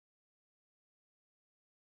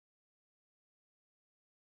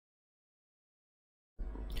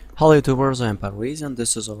Hello YouTubers, I am Parvez and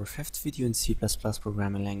this is our fifth video in C++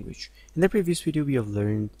 programming language. In the previous video we have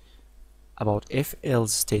learned about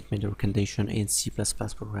if-else statement or condition in C++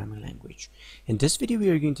 programming language. In this video we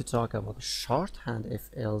are going to talk about shorthand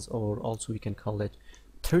if-else, or also we can call it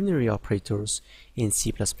ternary operators in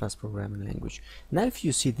C++ programming language. Now if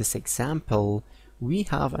you see this example, we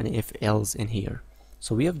have an if-else in here.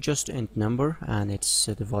 So we have just int number and its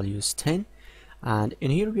the value is 10. And in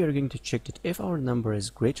here we are going to check that if our number is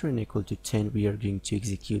greater than or equal to 10, we are going to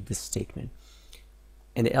execute this statement.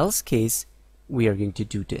 In the else case, we are going to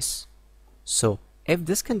do this. So if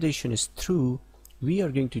this condition is true, we are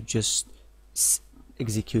going to just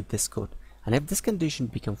execute this code. And if this condition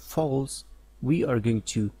becomes false, we are going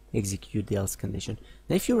to execute the else condition.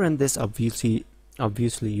 Now if you run this, obviously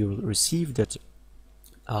you will receive that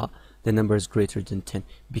the number is greater than 10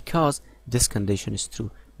 because this condition is true.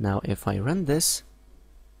 Now if I run this,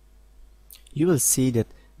 you will see that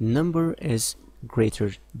number is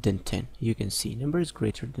greater than 10. You can see number is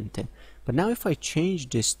greater than 10. But now if I change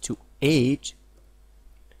this to 8,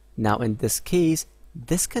 now in this case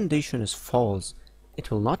this condition is false. It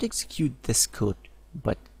will not execute this code,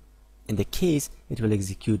 but in the case it will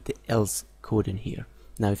execute the else code in here.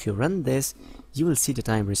 Now if you run this, you will see that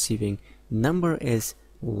I am receiving number is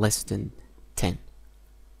less than 10.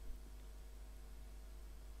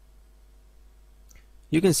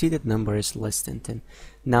 You can see that number is less than 10.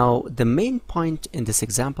 Now the main point in this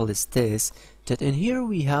example is this, that in here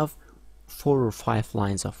we have 4 or 5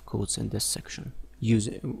 lines of codes in this section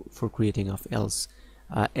for creating of else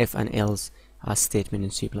if and else statement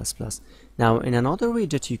in C++. Now in another way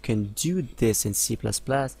that you can do this in C++,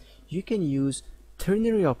 you can use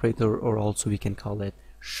ternary operator, or also we can call it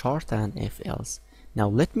shorthand if else. Now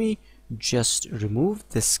let me just remove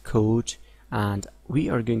this code and we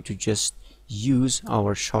are going to just use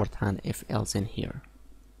our shorthand if else in here.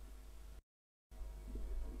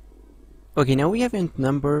 Okay, now we have int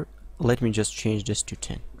number. Let me just change this to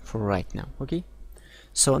 10 for right now. Okay,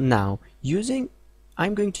 so now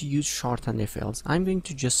I'm going to use shorthand if else. I'm going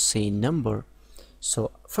to just say number.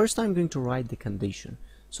 So first I'm going to write the condition.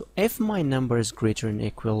 So if my number is greater than or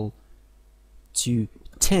equal to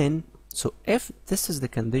 10, so if this is the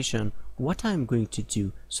condition, what I'm going to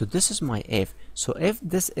do, so this is my if. So if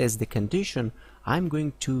this is the condition, I'm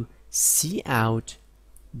going to see out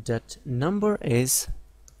that number is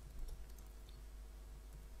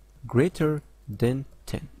greater than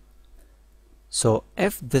 10. So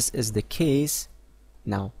if this is the case,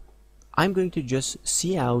 now I'm going to just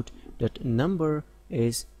see out that number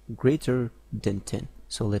is greater than 10.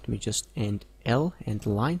 So let me just end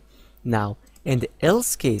line. Now in the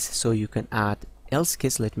else case, so you can add else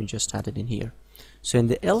case, let me just add it in here. So in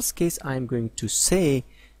the else case, I'm going to say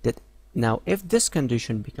that now if this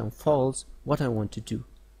condition becomes false, what I want to do,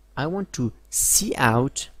 I want to see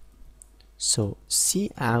out, so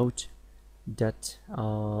see out that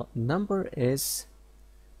number is,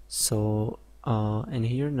 so in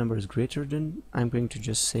here number is greater than, I'm going to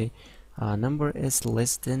just say number is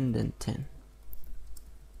less than 10,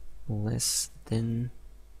 less than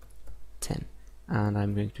 10, and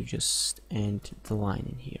I'm going to just end the line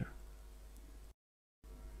in here.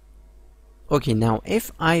 Okay, now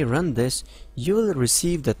if I run this, you will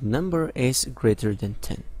receive that number is greater than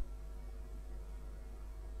 10.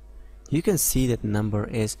 You can see that number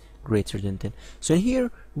is greater than 10. So in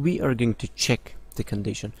here we are going to check the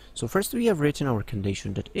condition. So first we have written our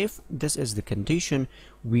condition that if this is the condition,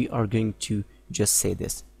 we are going to just say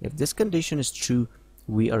this. If this condition is true,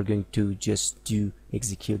 we are going to just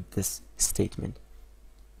execute this statement.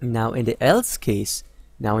 Now in the else case,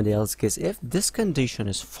 if this condition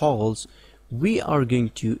is false, we are going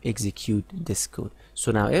to execute this code.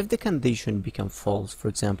 So now if the condition becomes false, for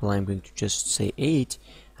example, I'm going to just say 8,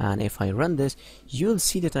 and if I run this, you'll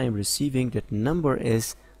see that I'm receiving that number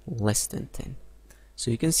is less than 10.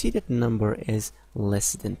 So you can see that number is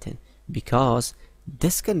less than 10 because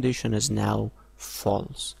this condition is now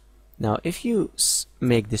false. Now if you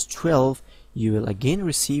make this 12, you will again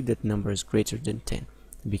receive that number is greater than 10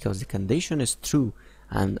 because the condition is true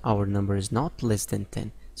and our number is not less than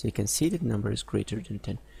 10. So you can see that number is greater than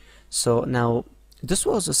 10. So now this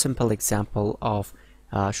was a simple example of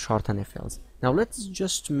shorthand if else. Now let's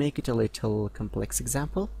just make it a little complex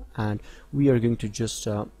example, and we are going to just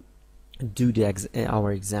do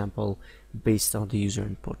our example based on the user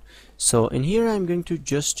input. So in here I'm going to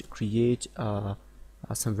just create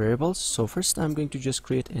some variables. So first I'm going to just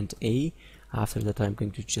create int a, after that I'm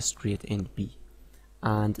going to just create int b,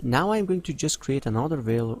 and now I'm going to just create another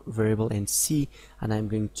variable int c, and I'm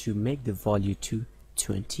going to make the value to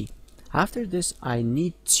 20. After this I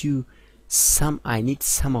need to I need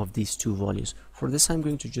sum of these two values. For this I'm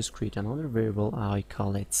going to just create another variable. I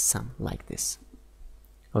call it sum, like this.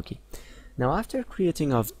 Okay, now after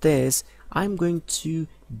creating of this, I'm going to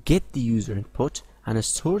get the user input and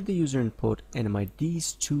store the user input in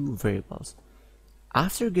these two variables.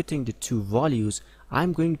 After getting the two values,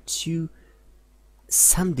 I'm going to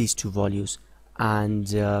sum these two values and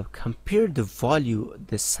compare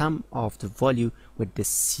the sum of the value with the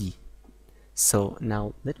C. So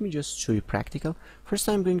now let me just show you practical. First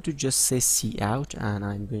I'm going to just say C out, and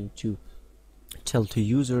I'm going to tell to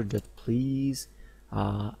user that please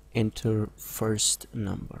enter first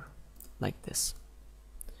number, like this.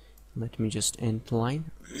 Let me just end the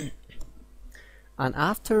line. And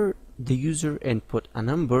after the user input a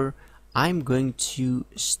number, I'm going to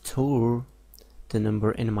store the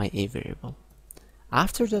number in my A variable.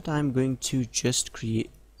 After that I'm going to just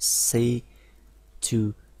say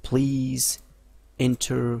to please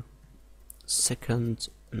enter second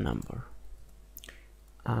number,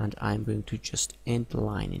 and I'm going to just end the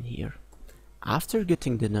line in here. After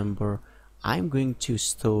getting the number, I'm going to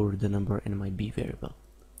store the number in my B variable.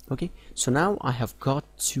 Okay, so now I have got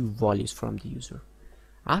two values from the user.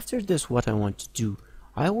 After this, what I want to do,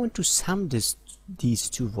 I want to sum these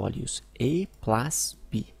two values, A plus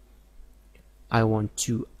B. I want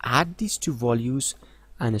to add these two values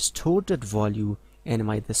and store that value in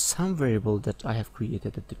the sum variable that I have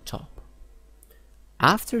created at the top.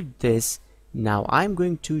 After this, now I'm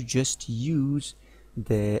going to just use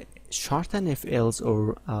the shorten if else,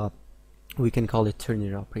 or we can call it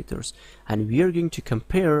ternary operators, and we are going to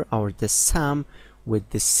compare the sum with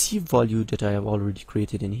the C value that I have already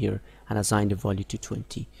created in here and assign the value to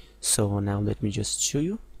 20. So now let me just show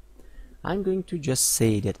you. I'm going to just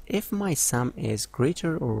say that if my sum is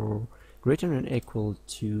greater than or equal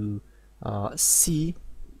to C,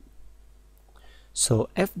 so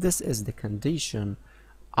if this is the condition,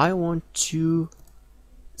 I want to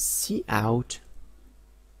see out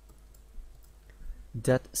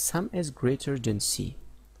that sum is greater than C.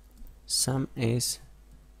 Sum is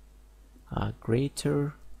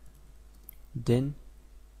greater than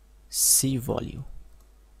C value.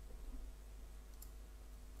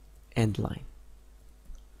 End line.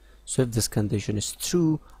 So if this condition is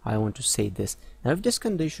true, I want to say this. Now if this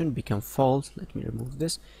condition becomes false, let me remove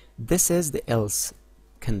this. This is the else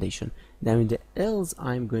condition. Now in the else,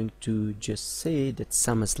 I'm going to just say that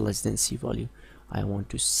sum is less than C value. I want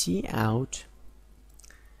to see out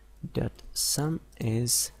that sum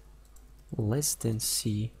is less than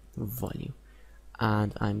C value,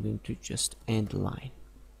 and I'm going to just end line.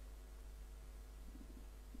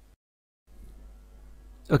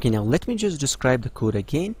 Okay, now let me just describe the code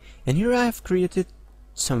again, and here I have created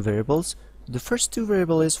some variables. The first two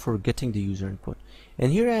variables is for getting the user input,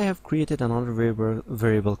 and here I have created another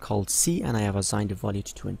variable called C, and I have assigned the value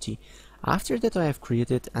to 20. After that, I have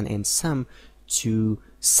created an end sum to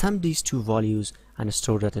sum these two values and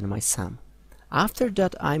store that in my sum. After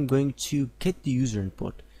that, I'm going to get the user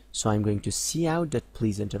input, so I'm going to see out that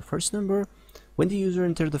please enter first number. When the user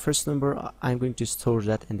enters the first number, I'm going to store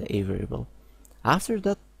that in the A variable. After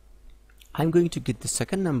that, I'm going to get the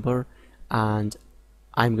second number, and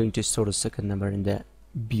I'm going to store the second number in the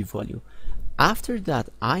B value. After that,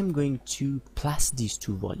 I'm going to plus these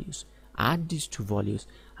two values, add these two values,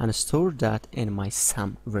 and store that in my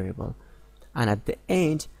sum variable. And at the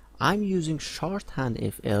end, I'm using shorthand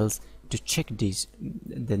if else to check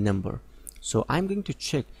the number. So I'm going to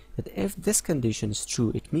check that if this condition is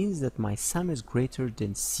true, it means that my sum is greater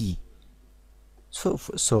than C. So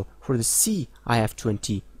for the C, I have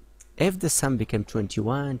 20. If the sum became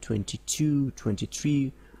 21, 22,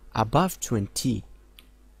 23, above 20,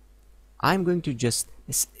 I'm going to just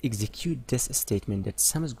execute this statement that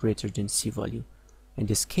sum is greater than C value. In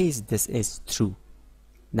this case, this is true.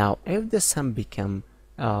 Now, if the sum become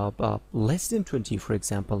less than 20, for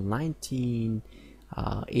example, 19,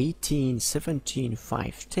 18, 17,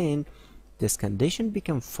 5, 10, this condition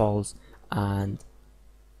becomes false, and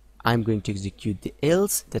I'm going to execute the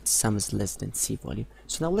else that sum is less than C value.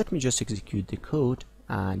 So now let me just execute the code,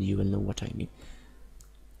 and you will know what I mean.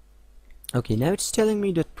 Okay, now it's telling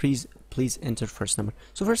me that please enter first number.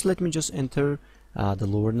 So first let me just enter the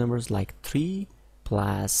lower numbers, like 3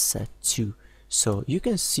 plus 2. So you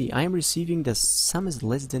can see I am receiving the sum is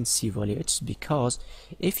less than C value. It's because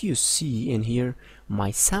if you see in here,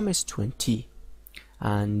 my sum is 20,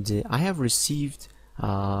 and I have received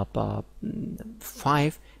 5.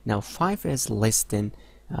 Now 5 is less than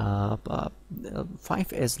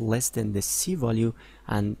 5 is less than the C value,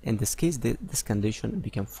 and in this case this condition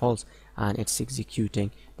become false, and it's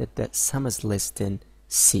executing that the sum is less than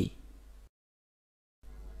C.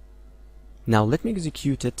 Now let me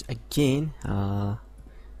execute it again.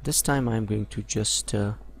 This time I'm going to just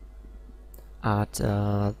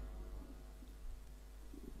add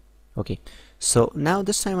okay, so now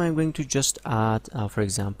this time I'm going to just add for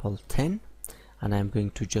example 10, and I'm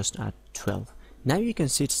going to just add 12. Now you can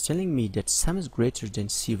see it's telling me that sum is greater than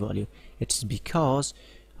C value. It's because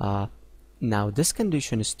now this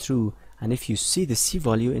condition is true, and if you see the C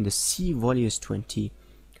value, and the C value is 20,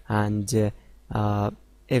 and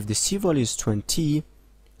if the C value is 20,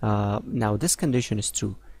 now this condition is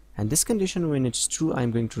true, and this condition, when it's true,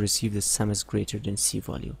 I'm going to receive the sum is greater than C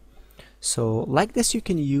value. So like this you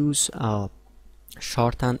can use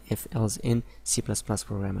shorthand if else in C++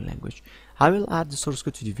 programming language. I will add the source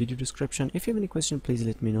code to the video description. If you have any question, please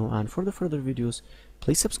let me know, and for the further videos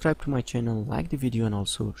please subscribe to my channel, like the video, and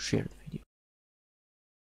also share the video.